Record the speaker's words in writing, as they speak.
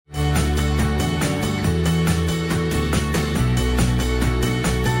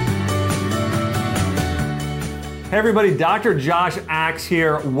Hey everybody, Dr. Josh Axe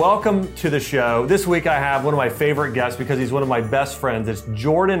here. Welcome to the show. This week I have one of my favorite guests because he's one of my best friends. It's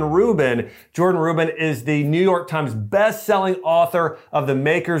Jordan Rubin. Jordan Rubin is the New York Times best-selling author of The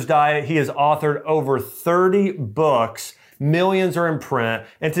Maker's Diet. He has authored over 30 books. Millions are in print.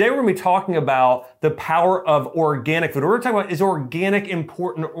 And today we're going to be talking about the power of organic food. We're going to talk about, is organic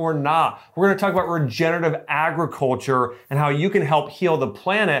important or not? We're going to talk about regenerative agriculture and how you can help heal the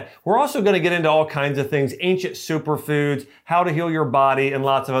planet. We're also going to get into all kinds of things, ancient superfoods, how to heal your body, and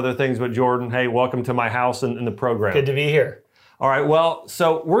lots of other things. But Jordan, hey, welcome to my house and the program. Good to be here. All right, well,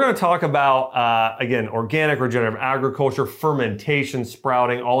 so we're going to talk about, again, organic, regenerative agriculture, fermentation,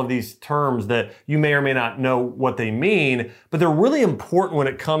 sprouting, all of these terms that you may or may not know what they mean, but they're really important when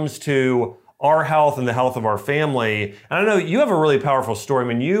it comes to our health and the health of our family. And I know you have a really powerful story. I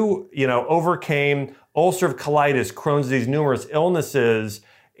mean, you overcame ulcerative colitis, Crohn's disease, numerous illnesses,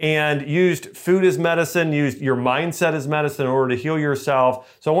 and used food as medicine, used your mindset as medicine in order to heal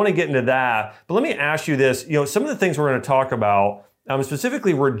yourself. So I want to get into that. But let me ask you this, some of the things we're going to talk about,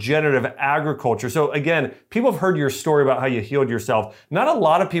 specifically regenerative agriculture. So again, people have heard your story about how you healed yourself. Not a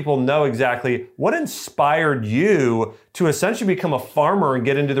lot of people know exactly what inspired you to essentially become a farmer and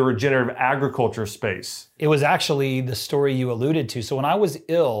get into the regenerative agriculture space. It was actually the story you alluded to. So when I was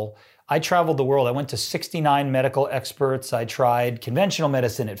ill, I traveled the world. I went to 69 medical experts. I tried conventional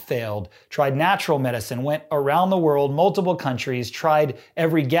medicine, it failed. Tried natural medicine, went around the world, multiple countries, tried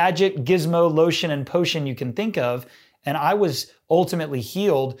every gadget, gizmo, lotion, and potion you can think of. And I was ultimately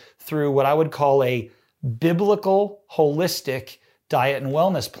healed through what I would call a biblical, holistic diet and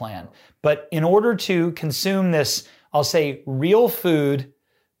wellness plan. But in order to consume this, I'll say real food,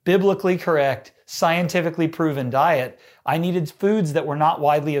 biblically correct, scientifically proven diet, I needed foods that were not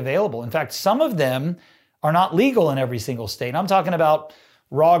widely available. In fact, some of them are not legal in every single state. I'm talking about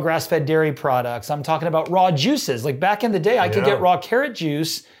raw grass-fed dairy products. I'm talking about raw juices. Like back in the day, I could get raw carrot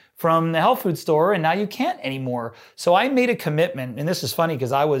juice from the health food store, and now you can't anymore. So I made a commitment, and this is funny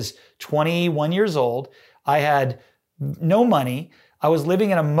because I was 21 years old. I had no money. I was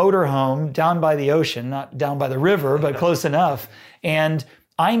living in a motorhome down by the ocean, not down by the river, but close enough. And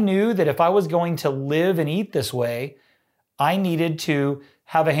I knew that if I was going to live and eat this way, I needed to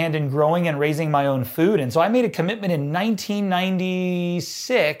have a hand in growing and raising my own food. And so I made a commitment in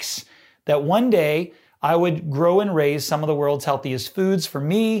 1996 that one day I would grow and raise some of the world's healthiest foods for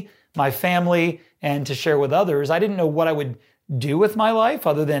me, my family, and to share with others. I didn't know what I would do with my life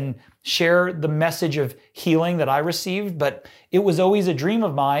other than share the message of healing that I received, but it was always a dream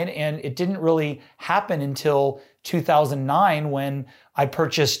of mine, and it didn't really happen until 2009 when I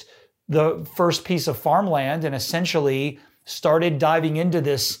purchased the first piece of farmland and essentially started diving into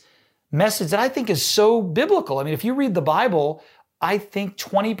this message that I think is so biblical. I mean, if you read the Bible, I think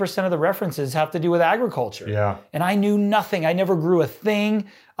 20% of the references have to do with agriculture. Yeah. And I knew nothing. I never grew a thing.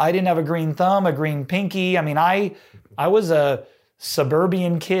 I didn't have a green thumb, a green pinky. I mean, I was a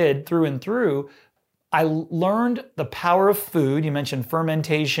suburban kid through and through. I learned the power of food. You mentioned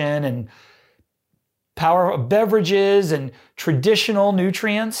fermentation and power of beverages and traditional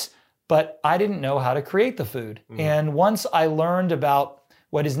nutrients, but I didn't know how to create the food. And once I learned about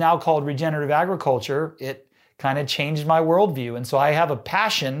what is now called regenerative agriculture, it kind of changed my worldview. And so I have a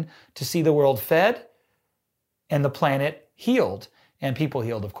passion to see the world fed and the planet healed, and people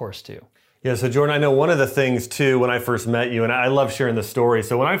healed, of course, too. Yeah, so Jordan, I know one of the things too, when I first met you, and I love sharing the story.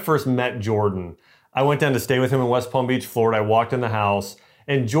 So when I first met Jordan, I went down to stay with him in West Palm Beach, Florida. I walked in the house,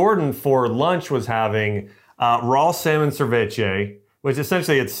 and Jordan for lunch was having raw salmon ceviche, which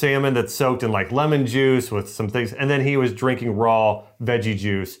essentially it's salmon that's soaked in like lemon juice with some things, and then he was drinking raw veggie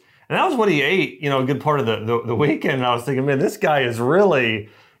juice. And that was what he ate, a good part of the weekend. And I was thinking, man, this guy is really,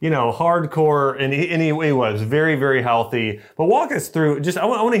 hardcore, and he was very, very healthy. But walk us through, I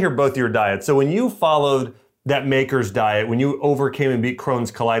want to hear both your diets. So when you followed that Maker's Diet, when you overcame and beat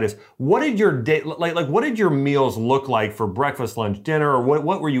Crohn's colitis, what did your day, like what did your meals look like for breakfast, lunch, dinner, or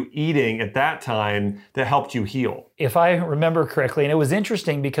what were you eating at that time that helped you heal? If I remember correctly, and it was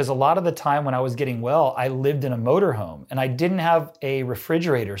interesting because a lot of the time when I was getting well, I lived in a motorhome and I didn't have a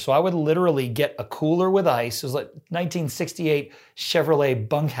refrigerator. So I would literally get a cooler with ice. It was like 1968 Chevrolet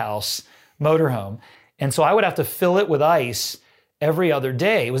bunkhouse motorhome. And so I would have to fill it with ice every other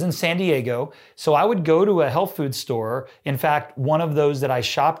day. It was in San Diego. So I would go to a health food store. In fact, one of those that I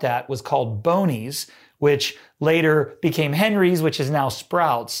shopped at was called Boney's, which later became Henry's, which is now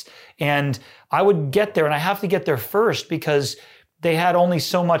Sprouts. And I would get there, and I have to get there first because they had only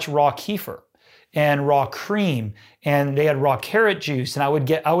so much raw kefir and raw cream, and they had raw carrot juice. And I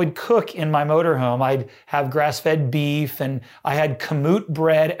would cook in my motorhome. I'd have grass-fed beef, and I had kamut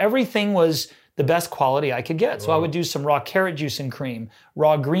bread. Everything was the best quality I could get. So I would do some raw carrot juice and cream,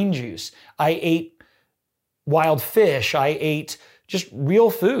 raw green juice. I ate wild fish. I ate just real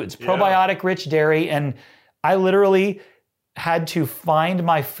foods, probiotic rich dairy. And I literally had to find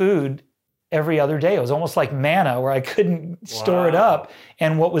my food every other day. It was almost like manna where I couldn't store it up.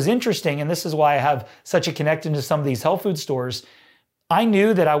 And what was interesting, and this is why I have such a connection to some of these health food stores, I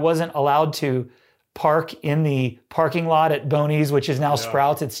knew that I wasn't allowed to park in the parking lot at Boney's, which is now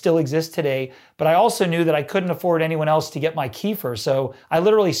Sprouts. It still exists today. But I also knew that I couldn't afford anyone else to get my kefir. So I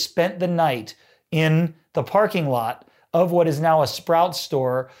literally spent the night in the parking lot of what is now a Sprouts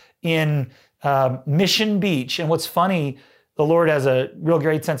store in Mission Beach. And what's funny, the Lord has a real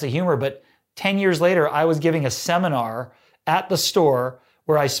great sense of humor, but 10 years later, I was giving a seminar at the store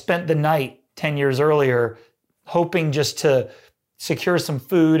where I spent the night 10 years earlier, hoping just to secure some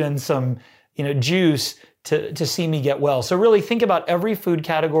food and some, juice to see me get well. So really think about every food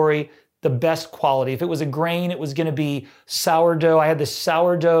category, the best quality. If it was a grain, it was going to be sourdough. I had this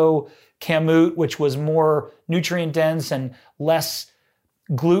sourdough kamut, which was more nutrient dense and less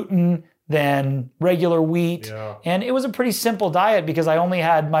gluten than regular wheat. Yeah. And it was a pretty simple diet because I only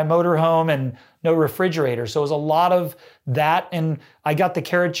had my motorhome and no refrigerator. So it was a lot of that. And I got the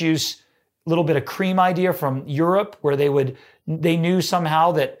carrot juice, a little bit of cream idea from Europe where they knew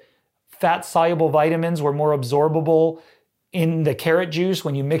somehow that fat soluble vitamins were more absorbable in the carrot juice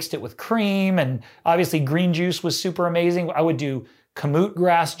when you mixed it with cream. And obviously green juice was super amazing. I would do kamut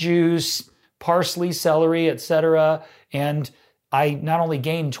grass juice, parsley, celery, etc. And I not only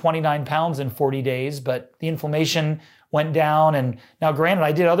gained 29 pounds in 40 days, but the inflammation went down. And now granted,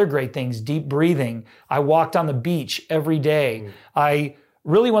 I did other great things, deep breathing. I walked on the beach every day. I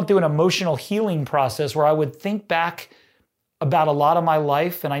really went through an emotional healing process where I would think back about a lot of my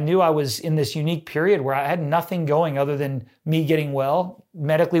life. And I knew I was in this unique period where I had nothing going other than me getting well,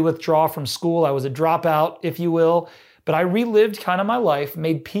 medically withdraw from school. I was a dropout, if you will. But I relived kind of my life,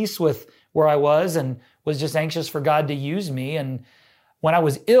 made peace with where I was, and was just anxious for God to use me. And when I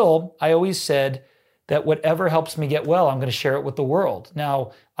was ill, I always said that whatever helps me get well, I'm going to share it with the world.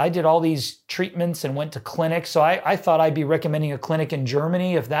 Now, I did all these treatments and went to clinics. So I thought I'd be recommending a clinic in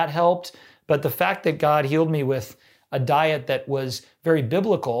Germany if that helped. But the fact that God healed me with a diet that was very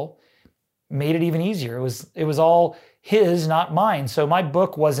biblical made it even easier. It was all his, not mine. So my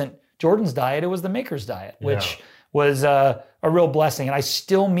book wasn't Jordan's diet, it was the Maker's diet, which was a real blessing. And I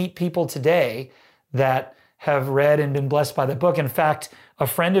still meet people today that have read and been blessed by the book. In fact, a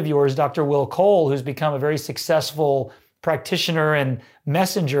friend of yours, Dr. Will Cole, who's become a very successful practitioner and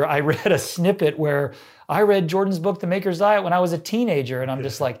messenger, I read a snippet where I read Jordan's book, The Maker's Diet, when I was a teenager. And I'm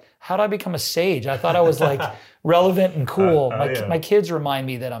just like, how did I become a sage? I thought I was like relevant and cool. My kids remind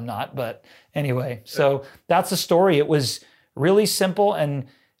me that I'm not. But anyway, so that's the story. It was really simple. And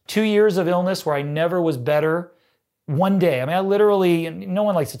 2 years of illness where I never was better. One day, I mean, I literally, no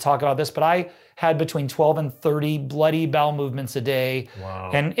one likes to talk about this, but I had between 12 and 30 bloody bowel movements a day.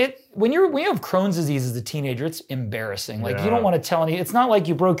 Wow. And when you have Crohn's disease as a teenager, it's embarrassing. Like you don't want to tell any, it's not like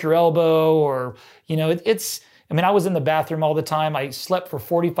you broke your elbow or, I was in the bathroom all the time. I slept for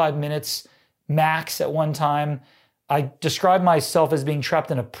 45 minutes max at one time. I described myself as being trapped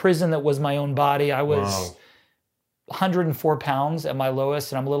in a prison that was my own body. I was 104 pounds at my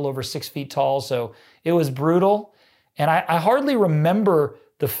lowest, and I'm a little over 6 feet tall. So it was brutal. And I hardly remember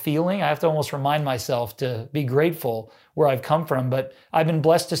the feeling. I have to almost remind myself to be grateful where I've come from. But I've been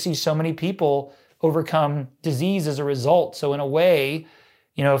blessed to see so many people overcome disease as a result. So in a way,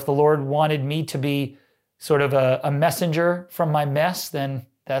 if the Lord wanted me to be sort of a messenger from my mess, then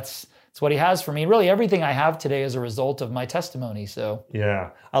that's what he has for me. Really, everything I have today is a result of my testimony. So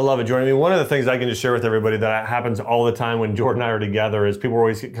yeah, I love it, Jordan. I mean, one of the things I can just share with everybody that happens all the time when Jordan and I are together is people are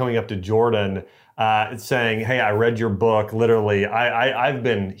always coming up to Jordan saying, hey, I read your book. Literally, I've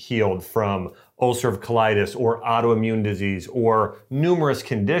been healed from ulcerative colitis or autoimmune disease or numerous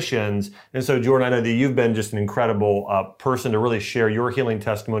conditions. And so, Jordan, I know that you've been just an incredible person to really share your healing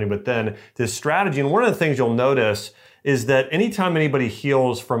testimony, but then this strategy. And one of the things you'll notice is that anytime anybody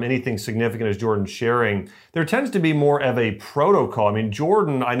heals from anything significant, as Jordan's sharing, there tends to be more of a protocol. I mean,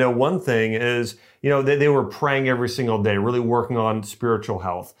 Jordan, I know one thing is, they were praying every single day, really working on spiritual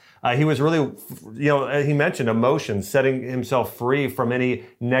health. He was really, he mentioned emotions, setting himself free from any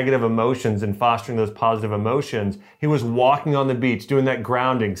negative emotions and fostering those positive emotions. He was walking on the beach, doing that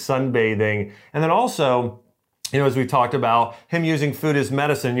grounding, sunbathing. And then also, as we talked about, him using food as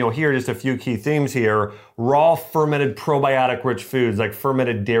medicine, you'll hear just a few key themes here. Raw fermented probiotic rich foods like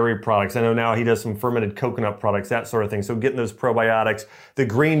fermented dairy products. I know now he does some fermented coconut products, that sort of thing. So getting those probiotics, the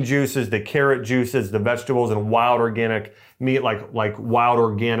green juices, the carrot juices, the vegetables, and wild organic meat like wild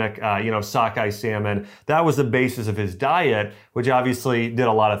organic, sockeye salmon. That was the basis of his diet, which obviously did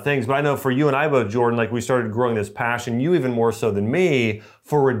a lot of things. But I know for you and I both, Jordan, like we started growing this passion, you even more so than me,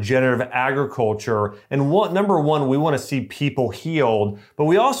 for regenerative agriculture. And number one, we want to see people healed, but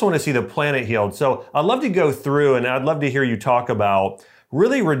we also want to see the planet healed. So I'd love to go through and I'd love to hear you talk about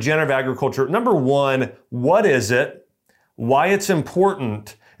really regenerative agriculture. Number one, what is it? Why it's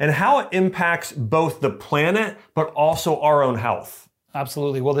important? And how it impacts both the planet, but also our own health.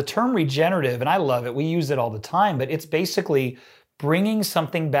 Absolutely. Well, the term regenerative, and I love it, we use it all the time, but it's basically bringing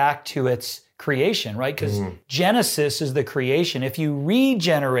something back to its creation, right? Because Genesis is the creation. If you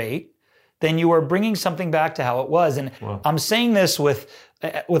regenerate, then you are bringing something back to how it was. And I'm saying this with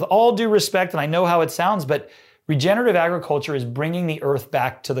all due respect, and I know how it sounds, but regenerative agriculture is bringing the earth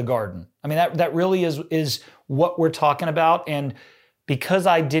back to the garden. I mean, that really is what we're talking about. And because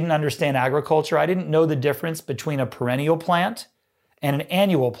I didn't understand agriculture, I didn't know the difference between a perennial plant and an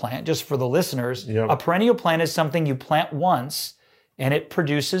annual plant. Just for the listeners, a perennial plant is something you plant once and it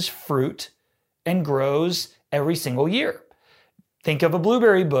produces fruit and grows every single year. Think of a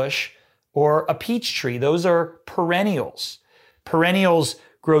blueberry bush or a peach tree. Those are perennials. Perennials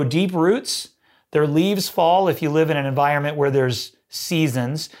grow deep roots. Their leaves fall if you live in an environment where there's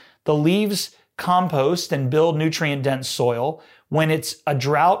seasons. The leaves compost and build nutrient-dense soil. When it's a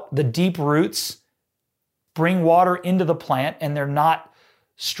drought, the deep roots bring water into the plant and they're not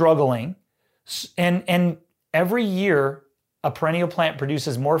struggling. And every year, a perennial plant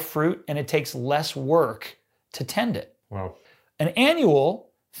produces more fruit and it takes less work to tend it. Wow. An annual,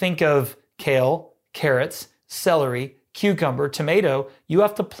 think of kale, carrots, celery, cucumber, tomato, you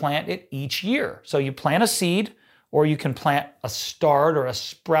have to plant it each year. So you plant a seed, or you can plant a start or a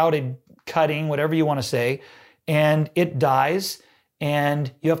sprouted cutting, whatever you want to say, and it dies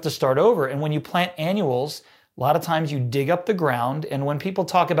and you have to start over. And when you plant annuals, a lot of times you dig up the ground, and when people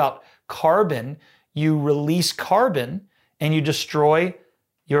talk about carbon, you release carbon and you destroy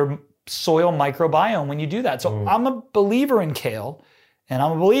your soil microbiome when you do that. So I'm a believer in kale and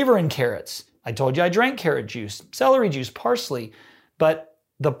I'm a believer in carrots. I told you I drank carrot juice, celery juice, parsley, but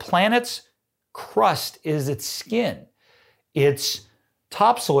the planet's crust is its skin. Its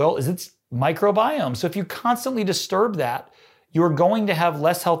topsoil is its microbiome. So if you constantly disturb that, you're going to have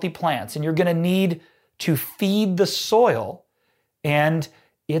less healthy plants and you're going to need to feed the soil, and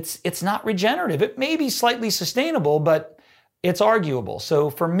it's not regenerative. It may be slightly sustainable, but it's arguable. So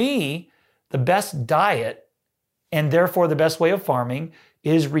for me, the best diet and therefore the best way of farming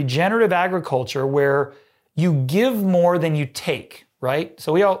is regenerative agriculture, where you give more than you take, right?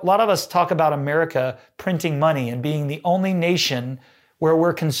 So a lot of us talk about America printing money and being the only nation where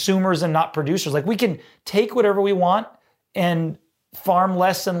we're consumers and not producers. Like, we can take whatever we want and farm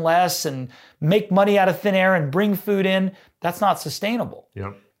less and less and make money out of thin air and bring food in. That's not sustainable.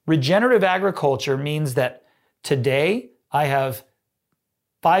 Yep. Regenerative agriculture means that today I have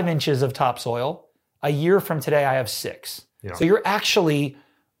 5 inches of topsoil. A year from today, I have 6. Yeah. So you're actually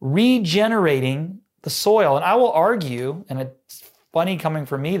regenerating the soil. And I will argue, and it's funny coming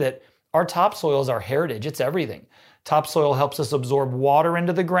from me, that our topsoil is our heritage. It's everything. Topsoil helps us absorb water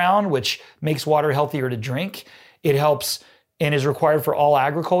into the ground, which makes water healthier to drink. It helps and is required for all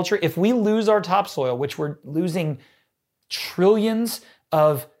agriculture. If we lose our topsoil, which we're losing trillions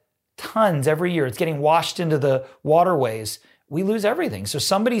of tons every year, it's getting washed into the waterways, we lose everything. So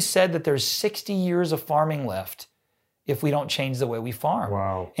somebody said that there's 60 years of farming left if we don't change the way we farm.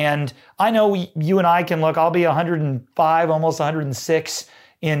 Wow. And I know you and I can look, I'll be 105, almost 106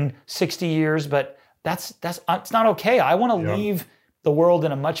 in 60 years, but that's it's not okay. I want to leave the world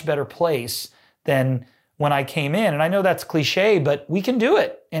in a much better place than when I came in. And I know that's cliche, but we can do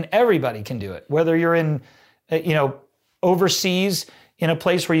it, and everybody can do it. Whether you're in, overseas in a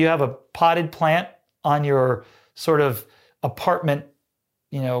place where you have a potted plant on your sort of apartment,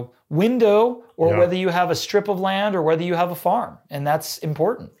 window, or whether you have a strip of land or whether you have a farm. And that's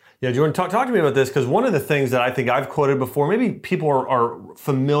important. Yeah, Jordan, talk to me about this, because one of the things that I think I've quoted before, maybe people are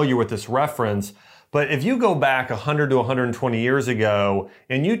familiar with this reference, but if you go back 100 to 120 years ago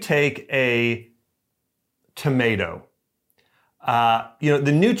and you take a tomato,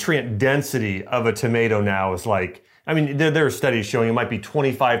 the nutrient density of a tomato now is like, there are studies showing it might be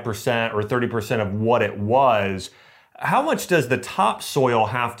 25% or 30% of what it was. how much does the topsoil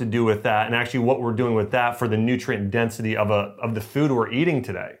have to do with that, and actually what we're doing with that for the nutrient density of the food we're eating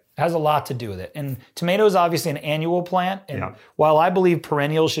today? It has a lot to do with it. And tomato is obviously an annual plant. And while I believe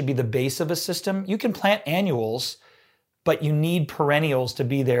perennials should be the base of a system, you can plant annuals, but you need perennials to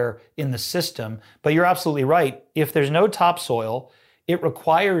be there in the system. But you're absolutely right. If there's no topsoil, it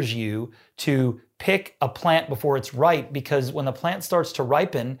requires you to pick a plant before it's ripe, because when the plant starts to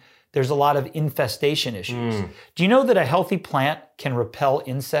ripen, there's a lot of infestation issues. Do you know that a healthy plant can repel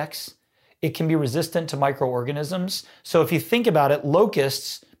insects? It can be resistant to microorganisms. So if you think about it,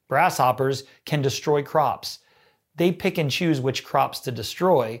 locusts, grasshoppers, can destroy crops. They pick and choose which crops to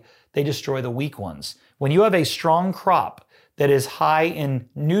destroy. They destroy the weak ones. When you have a strong crop that is high in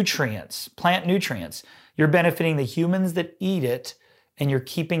nutrients, plant nutrients, you're benefiting the humans that eat it, and you're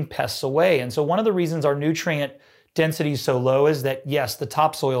keeping pests away. And so one of the reasons our nutrient density is so low is that, yes, the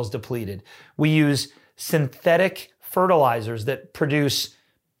topsoil is depleted. We use synthetic fertilizers that produce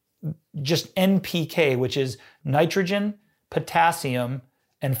just NPK, which is nitrogen, potassium,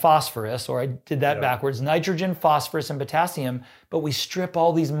 and phosphorus, or I did that backwards, nitrogen, phosphorus, and potassium, but we strip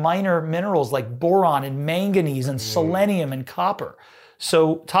all these minor minerals like boron and manganese and selenium and copper.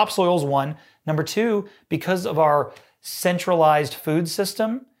 So topsoil is one. Number two, because of our centralized food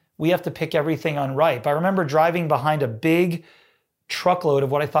system, we have to pick everything unripe. I remember driving behind a big truckload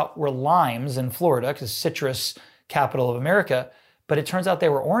of what I thought were limes in Florida, because citrus capital of America, but it turns out they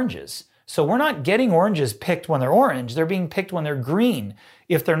were oranges. So we're not getting oranges picked when they're orange. They're being picked when they're green.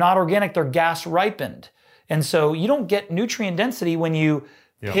 If they're not organic, they're gas ripened. And so you don't get nutrient density when you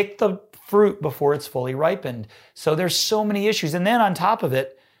pick the fruit before it's fully ripened. So there's so many issues. And then on top of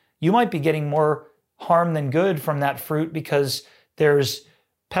it, you might be getting more harm than good from that fruit, because there's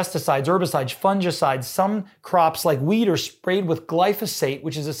pesticides, herbicides, fungicides. Some crops like wheat are sprayed with glyphosate,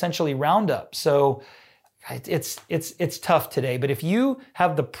 which is essentially Roundup. So it's tough today. But if you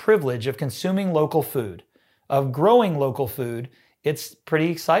have the privilege of consuming local food, of growing local food, it's pretty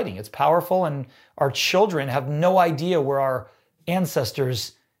exciting. It's powerful, and our children have no idea where our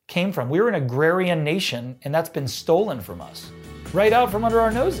ancestors came from. We were an agrarian nation, and that's been stolen from us, right out from under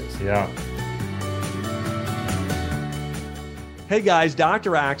our noses. Yeah. Hey guys,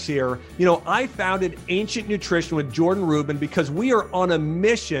 Dr. Axe here. I founded Ancient Nutrition with Jordan Rubin because we are on a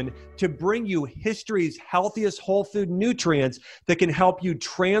mission to bring you history's healthiest whole food nutrients that can help you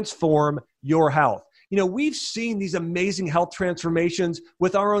transform your health. We've seen these amazing health transformations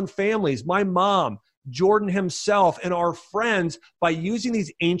with our own families, my mom, Jordan himself, and our friends, by using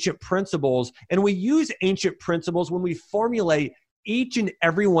these ancient principles. And we use ancient principles when we formulate each and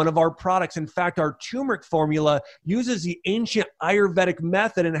every one of our products. In fact, our turmeric formula uses the ancient Ayurvedic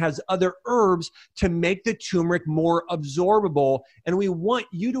method and has other herbs to make the turmeric more absorbable. And we want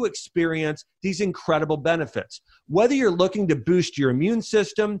you to experience these incredible benefits. Whether you're looking to boost your immune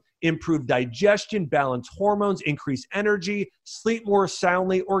system, improve digestion, balance hormones, increase energy, sleep more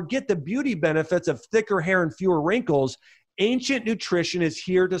soundly, or get the beauty benefits of thicker hair and fewer wrinkles, Ancient Nutrition is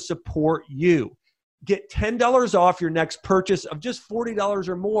here to support you. Get $10 off your next purchase of just $40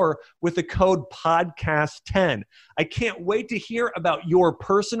 or more with the code PODCAST10. I can't wait to hear about your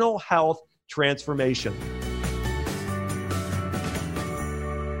personal health transformation.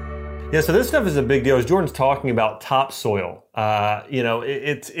 Yeah, so this stuff is a big deal. As Jordan's talking about topsoil,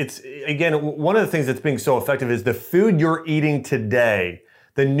 it's again, one of the things that's being so effective is the food you're eating today.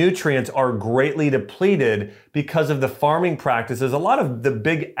 The nutrients are greatly depleted because of the farming practices. A lot of the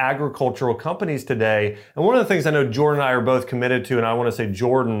big agricultural companies today, and one of the things I know Jordan and I are both committed to, and I want to say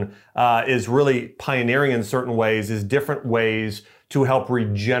Jordan is really pioneering in certain ways, is different ways to help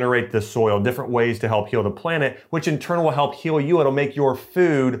regenerate the soil, different ways to help heal the planet, which in turn will help heal you. It'll make your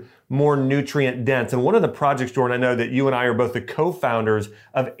food more nutrient dense. And one of the projects, Jordan, I know that you and I are both the co-founders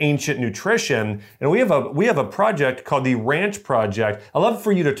of Ancient Nutrition, and we have a project called the Ranch Project. I'd love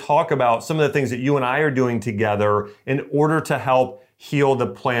for you to talk about some of the things that you and I are doing together in order to help heal the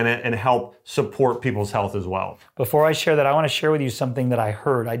planet and help support people's health as well. Before I share that, I want to share with you something that I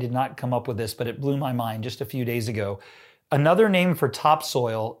heard. I did not come up with this, but it blew my mind just a few days ago. Another name for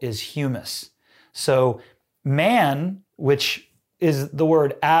topsoil is humus. So man, which is the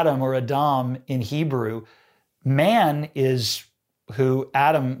word Adam or Adam in Hebrew, man is who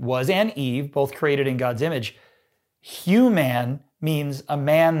Adam was, and Eve, both created in God's image. Human means a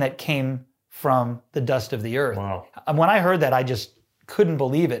man that came from the dust of the earth. Wow. And when I heard that, I just couldn't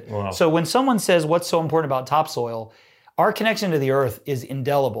believe it. Wow. So when someone says what's so important about topsoil, our connection to the earth is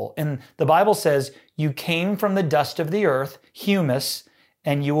indelible. And the Bible says you came from the dust of the earth, humus,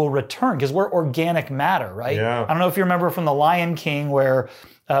 and you will return, because we're organic matter, right? Yeah. I don't know if you remember from The Lion King where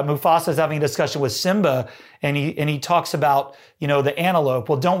Mufasa is having a discussion with Simba, and he talks about, the antelope.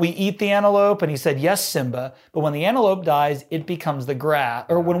 Well, don't we eat the antelope? And he said, yes, Simba. But when the antelope dies, it becomes the grass.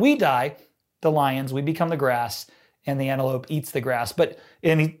 Or when we die, the lions, we become the grass, and the antelope eats the grass.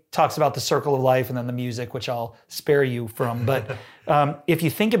 And he talks about the circle of life and then the music, which I'll spare you from. But if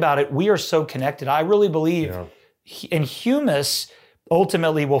you think about it, we are so connected. I really believe in humus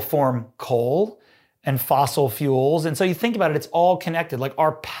ultimately will form coal and fossil fuels. And so you think about it, it's all connected. Like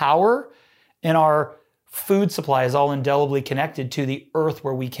our power and our food supply is all indelibly connected to the earth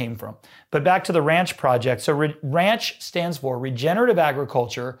where we came from. But back to the ranch project. So ranch stands for regenerative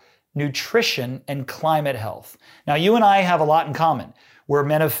agriculture, nutrition, and climate health. Now, you and I have a lot in common. We're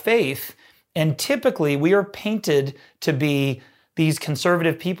men of faith, and typically we are painted to be these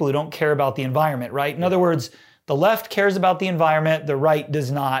conservative people who don't care about the environment, right? In other words, the left cares about the environment, the right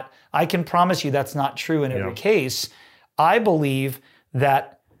does not. I can promise you that's not true in every case. I believe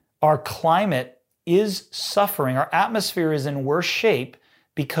that our climate is suffering. Our atmosphere is in worse shape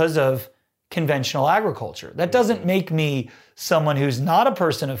because of conventional agriculture. That doesn't make me someone who's not a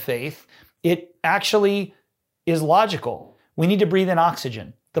person of faith. It actually is logical. We need to breathe in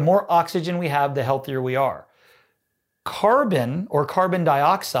oxygen. The more oxygen we have, the healthier we are. Carbon or carbon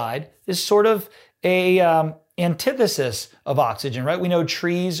dioxide is sort of a antithesis of oxygen, right? We know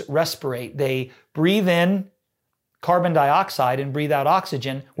trees respirate. They breathe in carbon dioxide and breathe out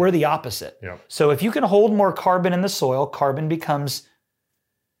oxygen. We're the opposite. Yep. So if you can hold more carbon in the soil, carbon becomes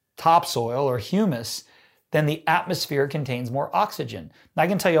topsoil or humus, then the atmosphere contains more oxygen. And I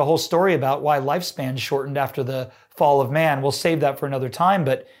can tell you a whole story about why lifespan shortened after the fall of man. We'll save that for another time.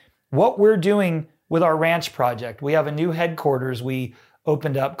 But what we're doing with our ranch project, we have a new headquarters we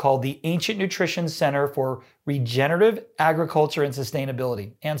opened up called the Ancient Nutrition Center for Regenerative Agriculture and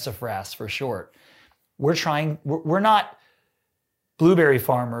Sustainability, ANSAFRAS for short. We're not blueberry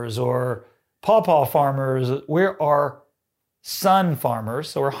farmers or pawpaw farmers. We are sun farmers.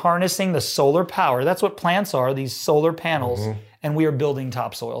 So we're harnessing the solar power. That's what plants are, these solar panels, and we are building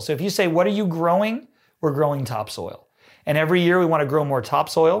topsoil. So if you say, what are you growing? We're growing topsoil. And every year we want to grow more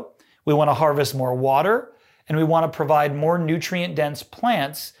topsoil. We want to harvest more water, and we want to provide more nutrient-dense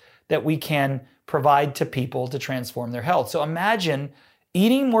plants that we can provide to people to transform their health. So imagine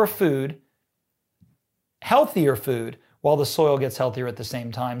eating more food, healthier food, while the soil gets healthier at the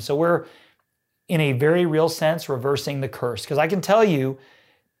same time. So we're, in a very real sense, reversing the curse. Because I can tell you,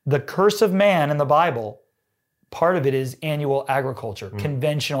 the curse of man in the Bible, part of it is annual agriculture,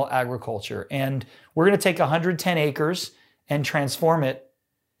 conventional agriculture. And we're going to take 110 acres and transform it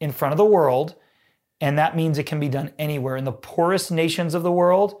in front of the world. And that means it can be done anywhere, in the poorest nations of the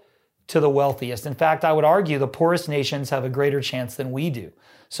world to the wealthiest. In fact, I would argue the poorest nations have a greater chance than we do.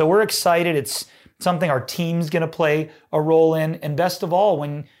 So we're excited. It's something our team's going to play a role in. And best of all,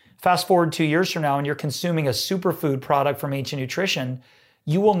 when fast forward 2 years from now and you're consuming a superfood product from Ancient Nutrition,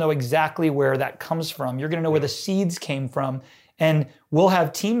 you will know exactly where that comes from. You're going to know where the seeds came from. And we'll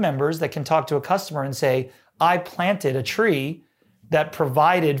have team members that can talk to a customer and say, I planted a tree that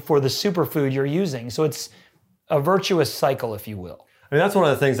provided for the superfood you're using. So it's a virtuous cycle, if you will. I mean, that's one of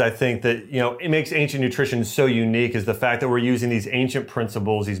the things I think that, it makes ancient nutrition so unique, is the fact that we're using these ancient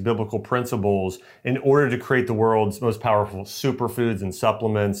principles, these biblical principles, in order to create the world's most powerful superfoods and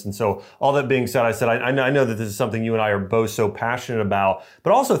supplements. And so all that being said, I know that this is something you and I are both so passionate about,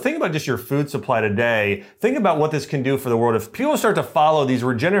 but also think about just your food supply today. Think about what this can do for the world. If people start to follow these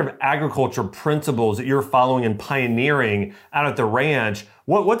regenerative agriculture principles that you're following and pioneering out at the ranch,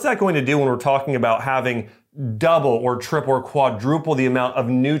 what's that going to do when we're talking about having double or triple or quadruple the amount of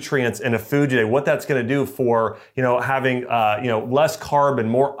nutrients in a food today? What that's going to do for, having, less carbon,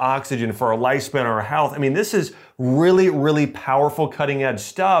 more oxygen for our lifespan, our health. I mean, this is really, really powerful, cutting edge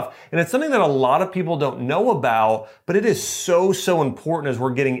stuff. And it's something that a lot of people don't know about, but it is so, so important as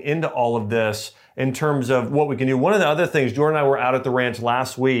we're getting into all of this in terms of what we can do. One of the other things, Jordan and I were out at the ranch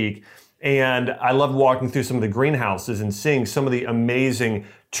last week, and I loved walking through some of the greenhouses and seeing some of the amazing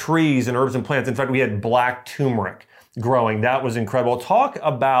trees and herbs and plants. In fact, we had black turmeric growing. That was incredible. Talk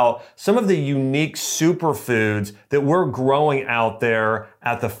about some of the unique superfoods that we're growing out there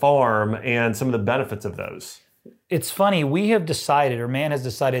at the farm and some of the benefits of those. It's funny, we have decided, or man has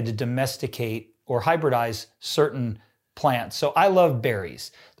decided, to domesticate or hybridize certain plants. So I love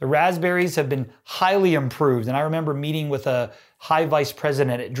berries. The raspberries have been highly improved. And I remember meeting with a high vice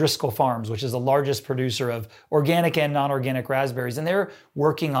president at Driscoll Farms, which is the largest producer of organic and non-organic raspberries. And they're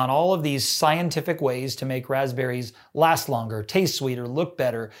working on all of these scientific ways to make raspberries last longer, taste sweeter, look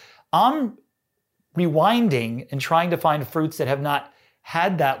better. I'm rewinding and trying to find fruits that have not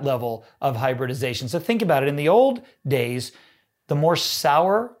had that level of hybridization. So think about it. In the old days, the more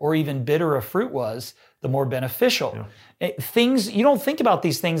sour or even bitter a fruit was, the more beneficial. Things, you don't think about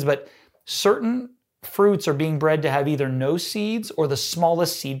these things, but certain fruits are being bred to have either no seeds or the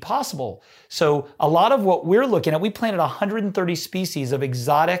smallest seed possible. So a lot of what we're looking at, we planted 130 species of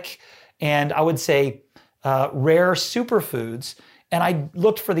exotic and I would say rare superfoods. And I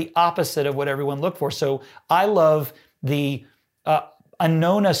looked for the opposite of what everyone looked for. So I love the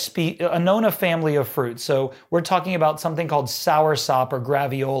Annona family of fruits. So we're talking about something called soursop or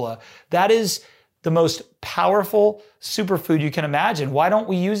graviola. That is the most powerful superfood you can imagine. Why don't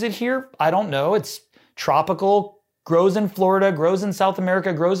we use it here? I don't know. It's tropical, grows in Florida, grows in South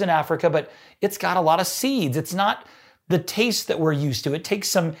America, grows in Africa, but it's got a lot of seeds. It's not the taste that we're used to. It takes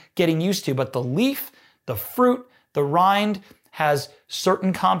some getting used to, but the leaf, the fruit, the rind has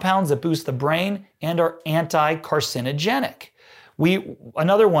certain compounds that boost the brain and are anti-carcinogenic.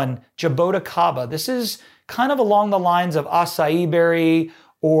 Another one, Jabota This is kind of along the lines of acai berry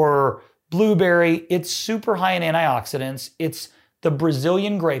or blueberry. It's super high in antioxidants. It's the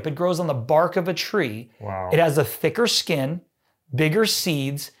Brazilian grape. It grows on the bark of a tree. Wow. It has a thicker skin, bigger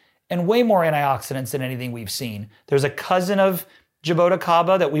seeds, and way more antioxidants than anything we've seen. There's a cousin of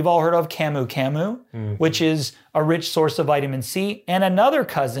Jabota that we've all heard of, camu, which is a rich source of vitamin C, and another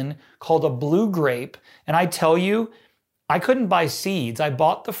cousin called a blue grape. And I tell you, I couldn't buy seeds. I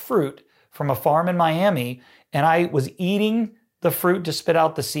bought the fruit from a farm in Miami, and I was eating the fruit to spit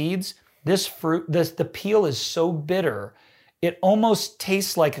out the seeds. This fruit, the peel is so bitter, it almost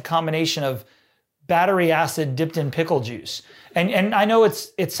tastes like a combination of battery acid dipped in pickle juice. And I know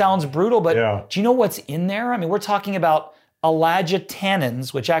it sounds brutal, but do you know what's in there? I mean, we're talking about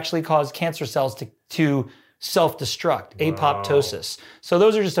allagitannins, which actually cause cancer cells to self-destruct, apoptosis. So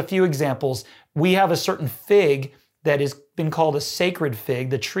those are just a few examples. We have a certain fig that has been called a sacred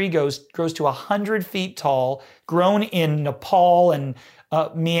fig. The tree grows to 100 feet tall, grown in Nepal and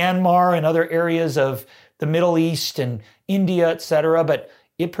Myanmar and other areas of the Middle East and India, etc. But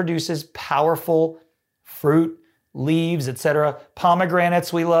it produces powerful fruit, leaves, etc.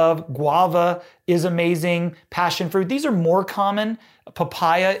 Pomegranates we love. Guava is amazing. Passion fruit. These are more common.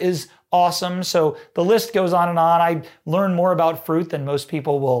 Papaya is awesome. So the list goes on and on. I learn more about fruit than most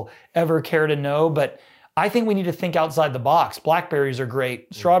people will ever care to know, but I think we need to think outside the box. Blackberries are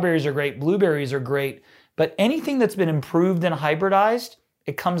great. Strawberries are great. Blueberries are great. But anything that's been improved and hybridized,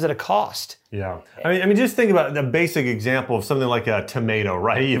 it comes at a cost. Yeah. I mean, just think about the basic example of something like a tomato,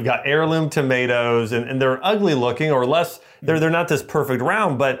 right? You've got heirloom tomatoes and they're ugly looking or less, they're not this perfect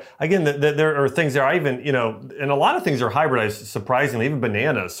round, but again, there are things there, and a lot of things are hybridized, surprisingly, even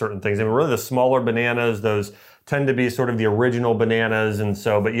bananas, certain things. I mean, really the smaller bananas, those tend to be sort of the original bananas. And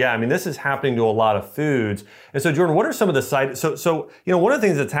so, but yeah, I mean, this is happening to a lot of foods. And so Jordan, what are some of the one of the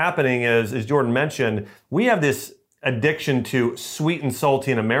things that's happening is, as Jordan mentioned, we have this addiction to sweet and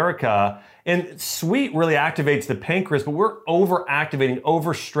salty in America. And sweet really activates the pancreas, but we're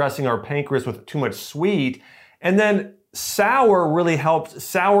overstressing our pancreas with too much sweet. And then sour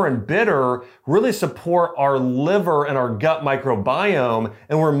and bitter really support our liver and our gut microbiome.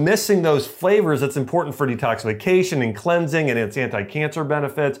 And we're missing those flavors that's important for detoxification and cleansing and its anti-cancer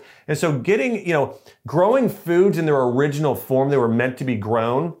benefits. And so growing foods in their original form they were meant to be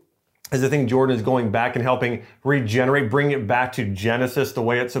grown, is I think Jordan is going back and helping regenerate, bring it back to Genesis the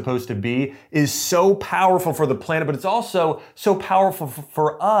way it's supposed to be, is so powerful for the planet, but it's also so powerful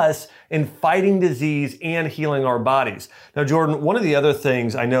for us in fighting disease and healing our bodies. Now, Jordan, one of the other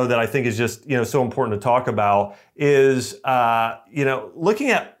things I know that I think is just, so important to talk about is, looking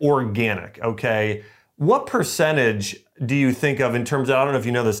at organic, okay? What percentage do you think of in terms of, I don't know if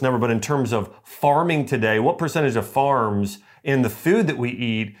you know this number, but in terms of farming today, what percentage of farms in the food that we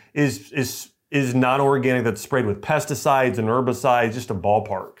eat is non-organic, that's sprayed with pesticides and herbicides, just a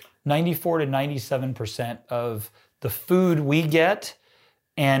ballpark? 94 to 97% of the food we get,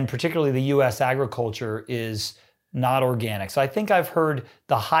 and particularly the U.S. agriculture, is not organic. So I think I've heard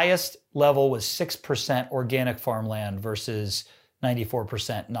the highest level was 6% organic farmland versus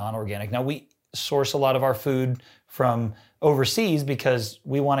 94% non-organic. Now we source a lot of our food from overseas because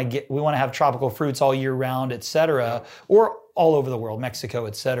we want to have tropical fruits all year round, et cetera, or all over the world, Mexico,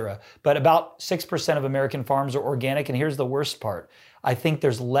 et cetera. But about 6% of American farms are organic. And here's the worst part. I think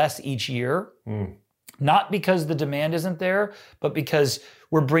there's less each year, not because the demand isn't there, but because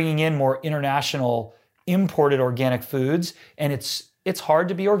we're bringing in more international imported organic foods. And it's hard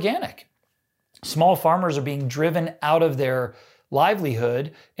to be organic. Small farmers are being driven out of their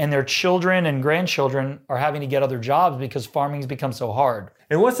livelihood, and their children and grandchildren are having to get other jobs because farming's become so hard.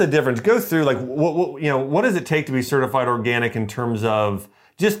 And what's the difference? Go through, like, what does it take to be certified organic in terms of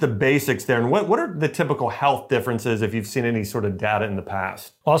just the basics there? And what are the typical health differences if you've seen any sort of data in the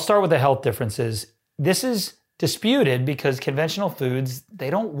past? Well, I'll start with the health differences. This is disputed because conventional foods,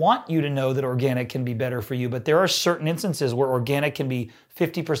 they don't want you to know that organic can be better for you, but there are certain instances where organic can be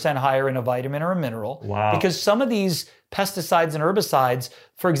 50% higher in a vitamin or a mineral. Wow. Because some of these pesticides and herbicides,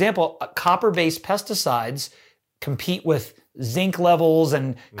 for example, copper-based pesticides compete with zinc levels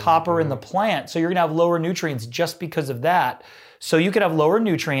and copper in the plant. So you're gonna have lower nutrients just because of that. So you could have lower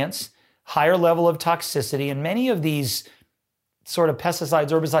nutrients, higher level of toxicity, and many of these sort of pesticides,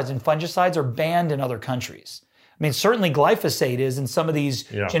 herbicides, and fungicides are banned in other countries. I mean, certainly glyphosate is in some of these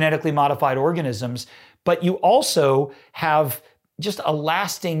genetically modified organisms, but you also have just a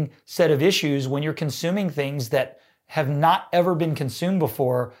lasting set of issues when you're consuming things that have not ever been consumed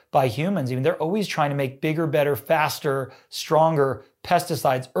before by humans. I mean, they're always trying to make bigger, better, faster, stronger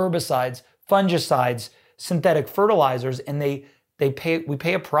pesticides, herbicides, fungicides, synthetic fertilizers, and we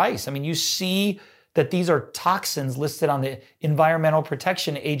pay a price. I mean, you see that these are toxins listed on the Environmental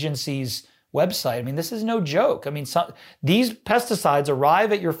Protection Agency's website. I mean, this is no joke. I mean, these pesticides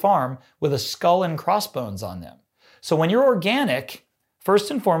arrive at your farm with a skull and crossbones on them. So when you're organic,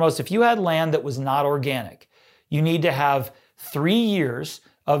 first and foremost, if you had land that was not organic, you need to have 3 years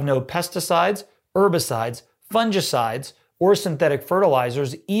of no pesticides, herbicides, fungicides, or synthetic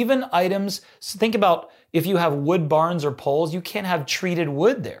fertilizers, even items. Think about if you have wood barns or poles, you can't have treated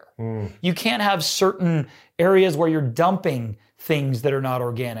wood there. You can't have certain areas where you're dumping things that are not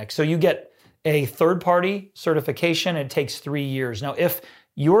organic. So you get a third-party certification. It takes 3 years. Now, if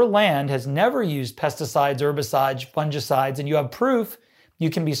your land has never used pesticides, herbicides, fungicides, and you have proof, you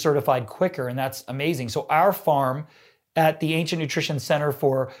can be certified quicker, and that's amazing. So our farm at the Ancient Nutrition Center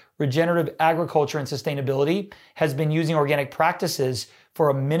for Regenerative Agriculture and Sustainability has been using organic practices for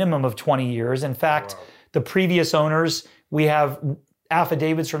a minimum of 20 years. In fact, the previous owners, we have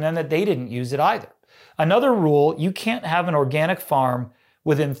affidavits from them that they didn't use it either. Another rule, you can't have an organic farm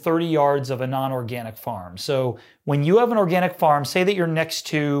within 30 yards of a non-organic farm. So when you have an organic farm, say that you're next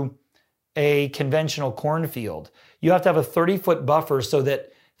to a conventional cornfield, you have to have a 30-foot buffer so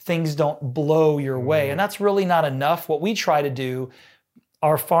that things don't blow your way. And that's really not enough. What we try to do,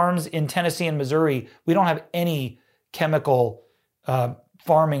 our farms in Tennessee and Missouri, we don't have any chemical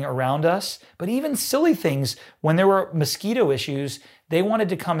farming around us. But even silly things, when there were mosquito issues, they wanted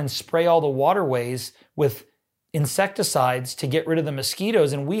to come and spray all the waterways with insecticides to get rid of the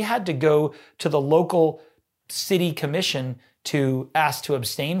mosquitoes. And we had to go to the local city commission to ask to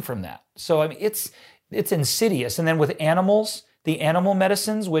abstain from that. So I mean, it's insidious. And then with animals, the animal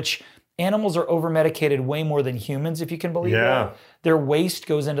medicines, which animals are over-medicated way more than humans, if you can believe that. Their waste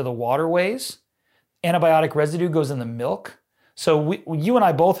goes into the waterways. Antibiotic residue goes in the milk. So you and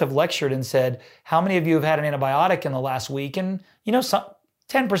I both have lectured and said, how many of you have had an antibiotic in the last week? And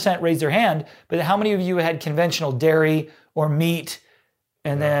 10% raised their hand, but how many of you had conventional dairy or meat?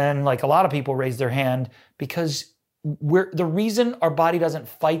 And then like a lot of people raised their hand because the reason our body doesn't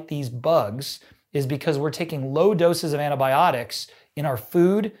fight these bugs is because we're taking low doses of antibiotics in our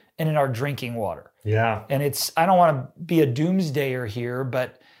food and in our drinking water. Yeah. And I don't want to be a doomsdayer here,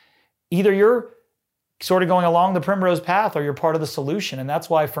 but either you're sort of going along the primrose path or you're part of the solution. And that's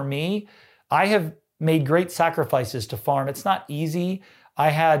why for me, I have made great sacrifices to farm. It's not easy. I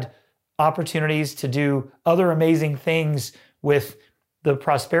had opportunities to do other amazing things with the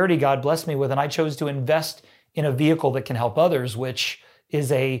prosperity God blessed me with, and I chose to invest in a vehicle that can help others, which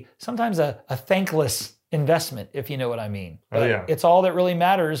is sometimes a thankless investment, if you know what I mean. But it's all that really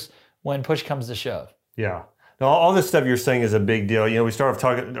matters when push comes to shove. Yeah. Now, all this stuff you're saying is a big deal. We started off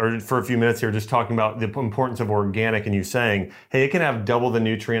talking, or for a few minutes here, just talking about the importance of organic, and you saying, hey, it can have double the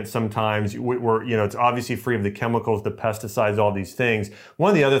nutrients sometimes. It's obviously free of the chemicals, the pesticides, all these things. One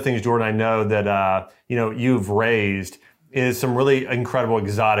of the other things, Jordan, I know that you've raised is some really incredible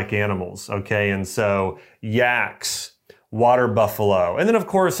exotic animals. Okay, and so yaks, water buffalo, and then of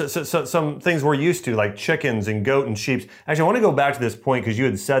course some things we're used to like chickens and goat and sheep. Actually, I want to go back to this point because you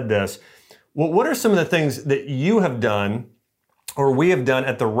had said this. Well, what are some of the things that you have done or we have done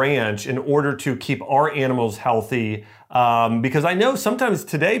at the ranch in order to keep our animals healthy? Because I know sometimes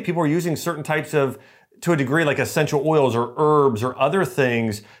today people are using certain types of, to a degree, like essential oils or herbs or other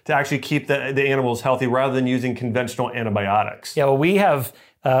things to actually keep the animals healthy rather than using conventional antibiotics. Yeah, well, we have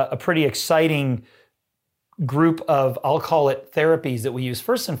a pretty exciting group of, I'll call it therapies that we use.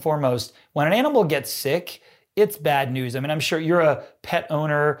 First and foremost, when an animal gets sick, it's bad news. I mean, I'm sure you're a pet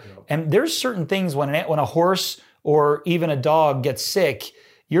owner, and there's certain things when a horse or even a dog gets sick,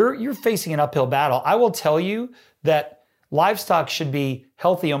 you're facing an uphill battle. I will tell you that livestock should be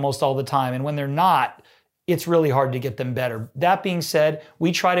healthy almost all the time. And when they're not, it's really hard to get them better. That being said,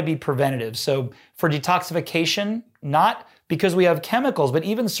 we try to be preventative. So for detoxification, not because we have chemicals, but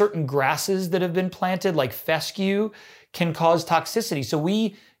even certain grasses that have been planted, like fescue, can cause toxicity. So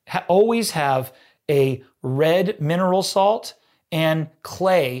we always have a red mineral salt and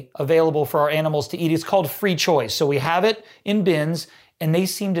clay available for our animals to eat. It's called free choice. So we have it in bins, and they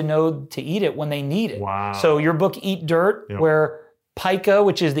seem to know to eat it when they need it. Wow. So your book, Eat Dirt, where pica,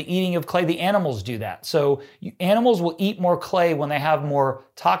 which is the eating of clay, the animals do that. So animals will eat more clay when they have more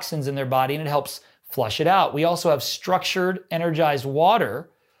toxins in their body, and it helps flush it out. We also have structured, energized water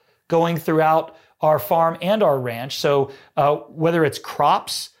going throughout our farm and our ranch. So whether it's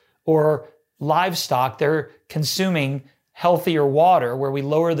crops or livestock, they're consuming healthier water where we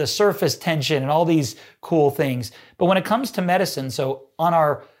lower the surface tension and all these cool things. But when it comes to medicine, so on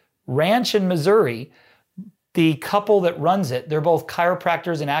our ranch in Missouri, the couple that runs it, they're both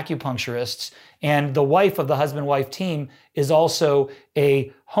chiropractors and acupuncturists, and the wife of the husband-wife team is also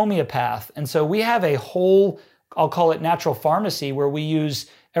a homeopath. And so we have a whole, I'll call it natural pharmacy, where we use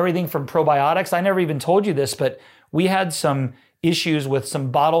everything from probiotics. I never even told you this, but we had some issues with some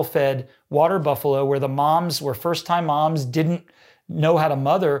bottle-fed water buffalo where the moms were first-time moms, didn't know how to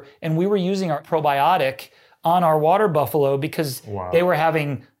mother, and we were using our probiotic on our water buffalo because they were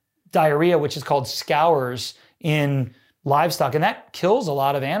having diarrhea, which is called scours in livestock, and that kills a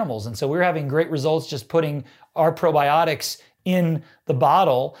lot of animals. And so we were having great results just putting our probiotics in the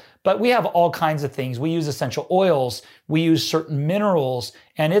bottle. But we have all kinds of things. We use essential oils, we use certain minerals,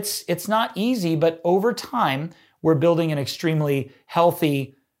 and it's not easy, but over time, we're building an extremely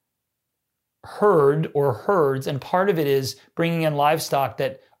healthy herd or herds, and part of it is bringing in livestock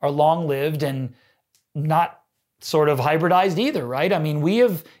that are long-lived and not sort of hybridized either, right? I mean, we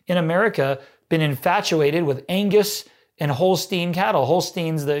have, in America, been infatuated with Angus and Holstein cattle.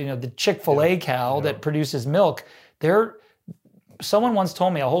 Holstein's the Chick-fil-A cow that produces milk. Someone once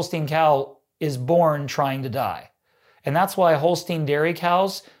told me a Holstein cow is born trying to die. And that's why Holstein dairy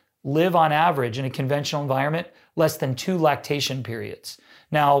cows live on average in a conventional environment less than 2 lactation periods.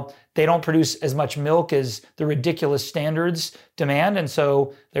 Now, they don't produce as much milk as the ridiculous standards demand, and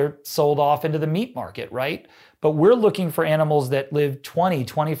so they're sold off into the meat market, right? But we're looking for animals that live 20,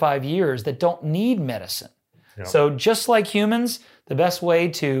 25 years that don't need medicine. Yep. So just like humans, the best way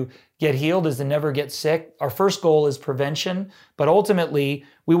to get healed is to never get sick. Our first goal is prevention, but ultimately,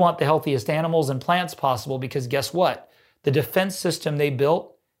 we want the healthiest animals and plants possible because guess what? The defense system they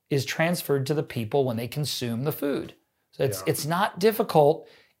built is transferred to the people when they consume the food. So it's not difficult.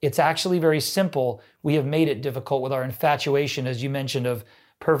 It's actually very simple. We have made it difficult with our infatuation, as you mentioned, of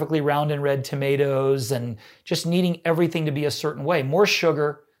perfectly round and red tomatoes and just needing everything to be a certain way. More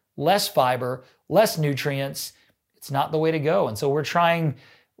sugar, less fiber, less nutrients. It's not the way to go. And so we're trying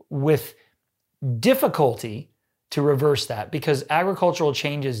with difficulty to reverse that because agricultural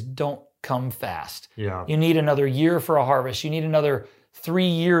changes don't come fast. Yeah. You need another year for a harvest. You need another 3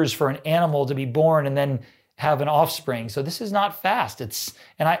 years for an animal to be born and then have an offspring. So this is not fast.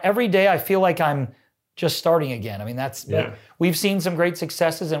 Every day I feel like I'm just starting again. I mean, we've seen some great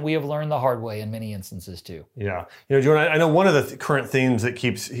successes and we have learned the hard way in many instances too. Yeah. Jordan, I know one of the current themes that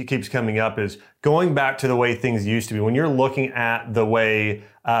keeps coming up is going back to the way things used to be. When you're looking at the way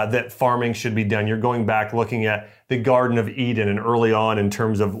that farming should be done, you're going back looking at the Garden of Eden and early on in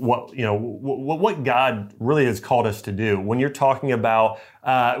terms of what God really has called us to do. When you're talking about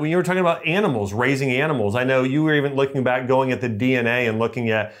animals, raising animals, I know you were even looking back, going at the DNA and looking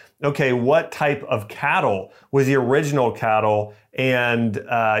at, okay, what type of cattle was the original cattle, and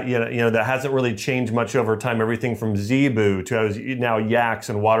that hasn't really changed much over time. Everything from zebu to now yaks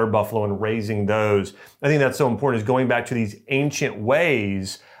and water buffalo and raising those. I think that's so important, is going back to these ancient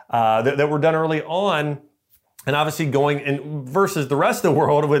ways that were done early on. And obviously going in versus the rest of the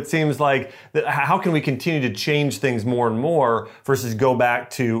world, it seems like how can we continue to change things more and more versus go back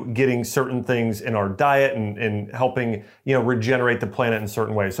to getting certain things in our diet and helping regenerate the planet in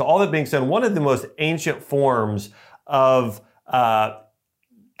certain ways. So all that being said, one of the most ancient forms of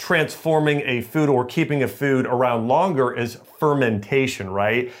transforming a food or keeping a food around longer is fermentation,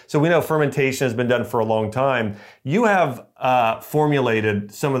 right? So we know fermentation has been done for a long time. You have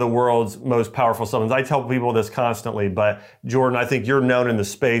formulated some of the world's most powerful supplements. I tell people this constantly, but Jordan, I think you're known in the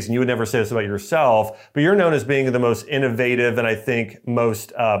space, and you would never say this about yourself, but you're known as being the most innovative and I think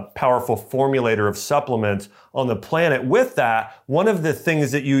most powerful formulator of supplements on the planet. With that, one of the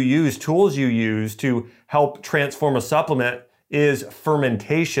things that you use, tools you use to help transform a supplement is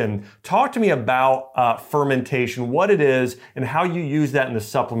fermentation. Talk to me about fermentation, what it is, and how you use that in the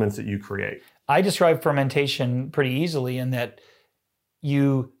supplements that you create. I describe fermentation pretty easily in that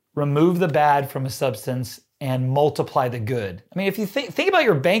you remove the bad from a substance and multiply the good. I mean, if you think about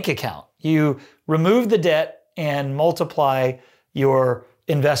your bank account, you remove the debt and multiply your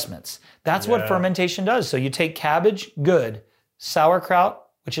investments. That's what fermentation does. So you take cabbage, good. Sauerkraut,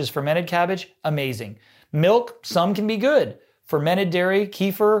 which is fermented cabbage, amazing. Milk, some can be good. Fermented dairy,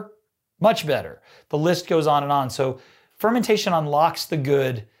 kefir, much better. The list goes on and on. So fermentation unlocks the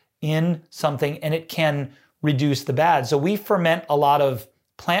good in something and it can reduce the bad. So we ferment a lot of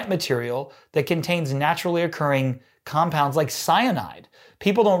plant material that contains naturally occurring compounds like cyanide.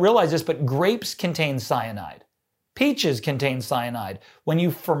 People don't realize this, but grapes contain cyanide. Peaches contain cyanide. When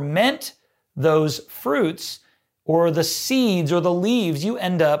you ferment those fruits or the seeds or the leaves, you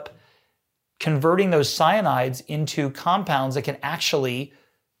end up converting those cyanides into compounds that can actually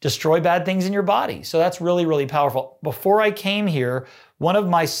destroy bad things in your body. So that's really, really powerful. Before I came here, one of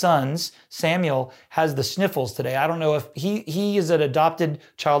my sons, Samuel, has the sniffles today. I don't know if he is an adopted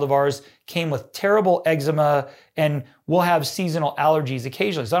child of ours, came with terrible eczema, and will have seasonal allergies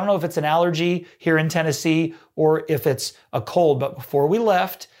occasionally. So I don't know if it's an allergy here in Tennessee or if it's a cold, but before we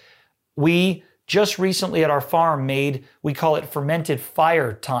left, we just recently at our farm made, we call it fermented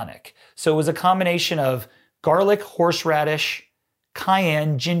fire tonic. So it was a combination of garlic, horseradish,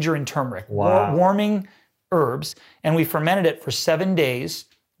 cayenne, ginger, and turmeric. Wow. Warming herbs. And we fermented it for 7 days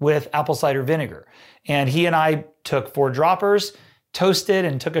with apple cider vinegar. And he and I took 4 droppers, toasted,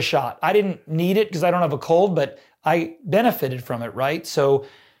 and took a shot. I didn't need it because I don't have a cold, but I benefited from it, right? So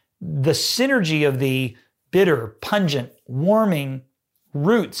the synergy of the bitter, pungent, warming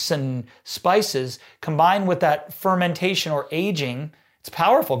roots and spices combined with that fermentation or aging, it's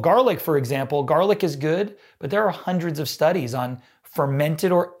powerful. Garlic, for example, garlic is good, but there are hundreds of studies on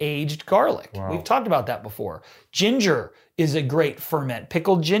fermented or aged garlic. Wow. We've talked about that before. Ginger is a great ferment.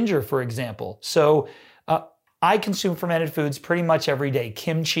 Pickled ginger, for example. So I consume fermented foods pretty much every day.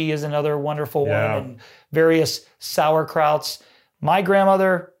 Kimchi is another wonderful one, and various sauerkrauts. My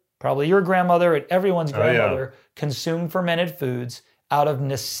grandmother, probably your grandmother, and everyone's grandmother consumed fermented foods out of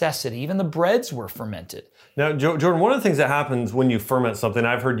necessity. Even the breads were fermented. Now, Jordan, one of the things that happens when you ferment something,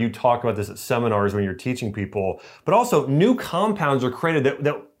 I've heard you talk about this at seminars when you're teaching people, but also new compounds are created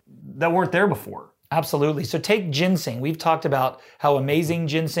that weren't there before. Absolutely. So take ginseng. We've talked about how amazing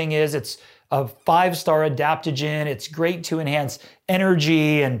ginseng is. It's a 5-star adaptogen. It's great to enhance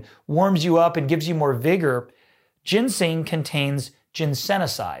energy and warms you up and gives you more vigor. Ginseng contains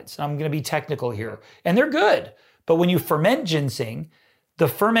ginsenosides. I'm going to be technical here. And they're good. But when you ferment ginseng, the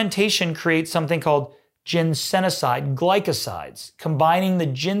fermentation creates something called ginsenoside glycosides, combining the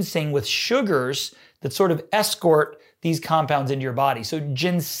ginseng with sugars that sort of escort these compounds into your body. So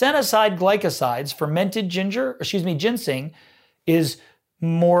ginsenoside glycosides, fermented ginseng, is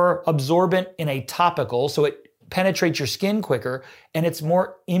more absorbent in a topical, so it penetrates your skin quicker, and it's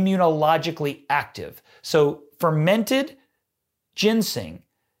more immunologically active. So fermented ginseng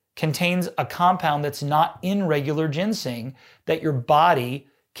contains a compound that's not in regular ginseng that your body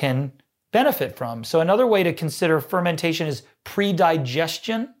can benefit from. So another way to consider fermentation is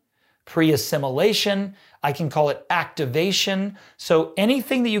pre-digestion, pre-assimilation. I can call it activation. So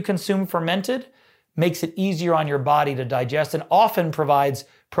anything that you consume fermented makes it easier on your body to digest and often provides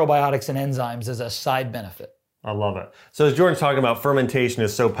probiotics and enzymes as a side benefit. I love it. So as Jordan's talking about, fermentation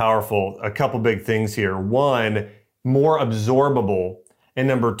is so powerful. A couple big things here. One, more absorbable. And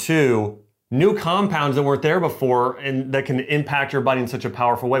number 2, new compounds that weren't there before and that can impact your body in such a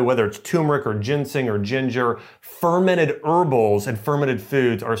powerful way, whether it's turmeric or ginseng or ginger. Fermented herbals and fermented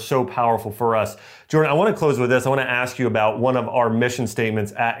foods are so powerful for us. Jordan, I want to close with this. I want to ask you about one of our mission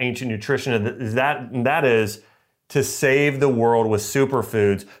statements at Ancient Nutrition, and that is to save the world with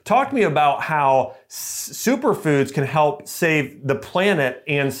superfoods. Talk to me about how superfoods can help save the planet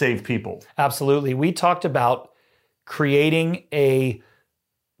and save people. Absolutely. We talked about creating a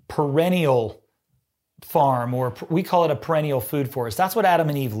perennial farm, or we call it a perennial food forest. That's what Adam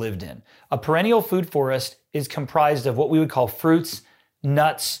and Eve lived in. A perennial food forest is comprised of what we would call fruits,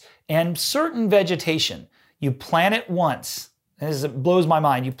 nuts, and certain vegetation. You plant it once, and it blows my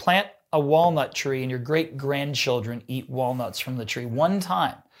mind. You plant a walnut tree and your great-grandchildren eat walnuts from the tree one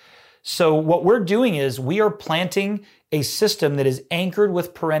time. So what we're doing is we are planting a system that is anchored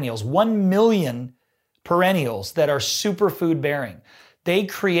with perennials, 1 million perennials that are superfood bearing. They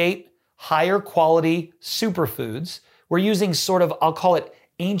create higher quality superfoods. We're using sort of, I'll call it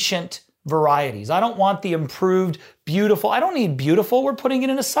ancient varieties. I don't want the improved, beautiful. I don't need beautiful. We're putting it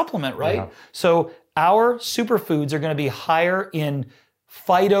in a supplement, right? Yeah. So our superfoods are going to be higher in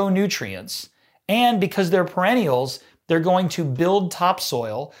phytonutrients, and because they're perennials, they're going to build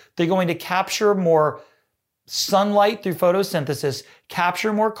topsoil. They're going to capture more sunlight through photosynthesis,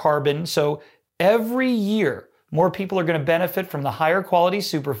 capture more carbon. So every year, more people are going to benefit from the higher quality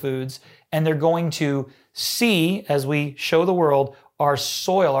superfoods, and they're going to see, as we show the world, our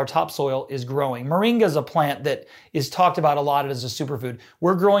soil, our topsoil is growing. Moringa is a plant that is talked about a lot as a superfood.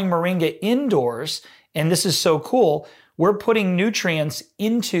 We're growing moringa indoors, and this is so cool. We're putting nutrients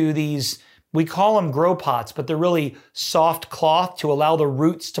into these, we call them grow pots, but they're really soft cloth to allow the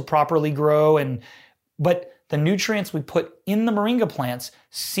roots to properly grow. But the nutrients we put in the moringa plants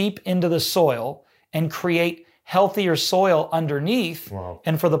seep into the soil and create healthier soil underneath. Wow.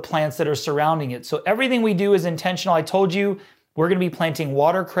 And for the plants that are surrounding it. So everything we do is intentional. I told you we're going to be planting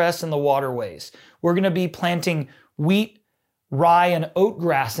watercress in the waterways. We're going to be planting wheat, rye, and oat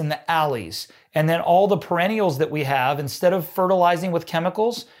grass in the alleys. And then all the perennials that we have, instead of fertilizing with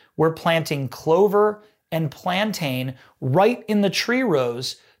chemicals, we're planting clover and plantain right in the tree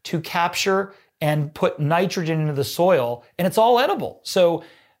rows to capture and put nitrogen into the soil. And it's all edible. So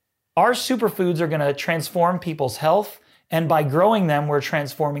our superfoods are going to transform people's health, and by growing them, we're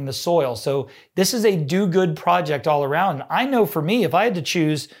transforming the soil. So this is a do-good project all around. I know for me, if I had to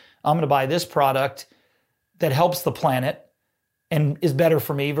choose, I'm going to buy this product that helps the planet and is better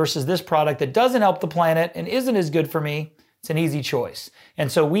for me versus this product that doesn't help the planet and isn't as good for me, it's an easy choice.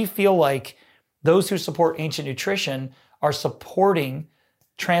 And so we feel like those who support ancient nutrition are supporting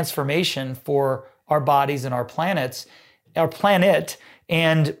transformation for our bodies and our planet.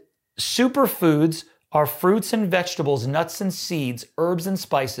 And superfoods are fruits and vegetables, nuts and seeds, herbs and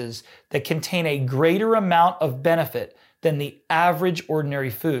spices that contain a greater amount of benefit than the average ordinary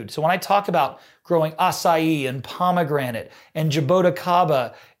food. So when I talk about growing acai and pomegranate and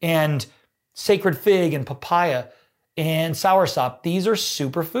jaboticaba and sacred fig and papaya and soursop, these are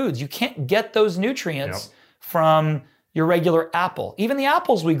superfoods. You can't get those nutrients from your regular apple. Even the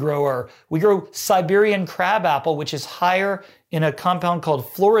apples we grow Siberian crab apple, which is higher in a compound called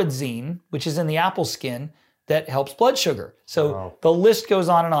fluorizine, which is in the apple skin, that helps blood sugar. So the list goes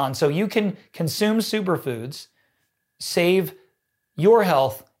on and on. So you can consume superfoods, save your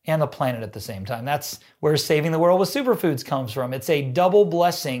health and the planet at the same time. That's where saving the world with superfoods comes from. It's a double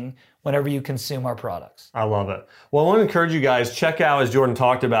blessing whenever you consume our products. I love it. Well, I want to encourage you guys, check out, as Jordan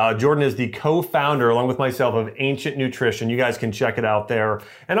talked about, Jordan is the co-founder, along with myself, of Ancient Nutrition. You guys can check it out there.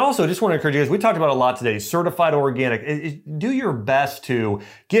 And also, just want to encourage you guys, we talked about a lot today, certified organic. Do your best to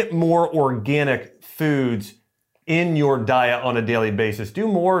get more organic foods in your diet on a daily basis. Do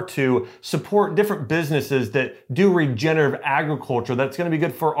more to support different businesses that do regenerative agriculture. That's going to be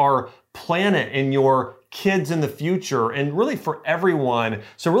good for our planet and your kids in the future, and really for everyone.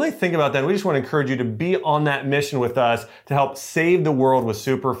 So really think about that. We just want to encourage you to be on that mission with us to help save the world with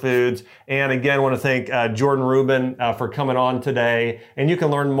superfoods. And again, I want to thank Jordan Rubin for coming on today. And you can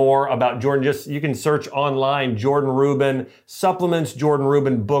learn more about Jordan. You can search online, Jordan Rubin supplements, Jordan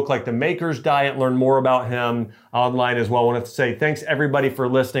Rubin book, like The Maker's Diet. Learn more about him online as well. I want to say thanks everybody for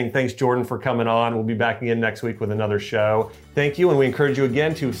listening. Thanks Jordan for coming on. We'll be back again next week with another show. Thank you. And we encourage you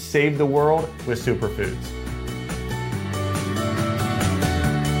again to save the world with superfoods.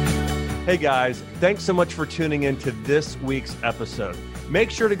 Hey guys, thanks so much for tuning in to this week's episode.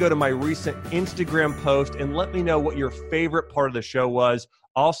 Make sure to go to my recent Instagram post and let me know what your favorite part of the show was.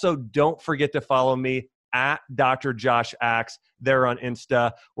 Also, don't forget to follow me at Dr. Josh Axe there on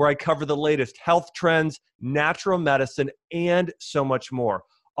Insta, where I cover the latest health trends, natural medicine, and so much more.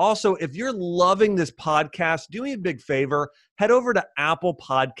 Also, if you're loving this podcast, do me a big favor. Head over to Apple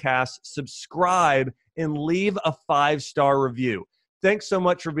Podcasts, subscribe, and leave a 5-star review. Thanks so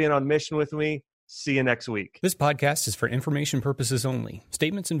much for being on mission with me. See you next week. This podcast is for information purposes only.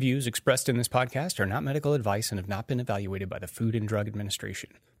 Statements and views expressed in this podcast are not medical advice and have not been evaluated by the Food and Drug Administration.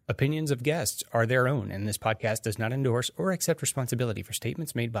 Opinions of guests are their own, and this podcast does not endorse or accept responsibility for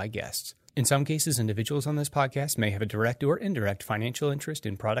statements made by guests. In some cases, individuals on this podcast may have a direct or indirect financial interest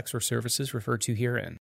in products or services referred to herein.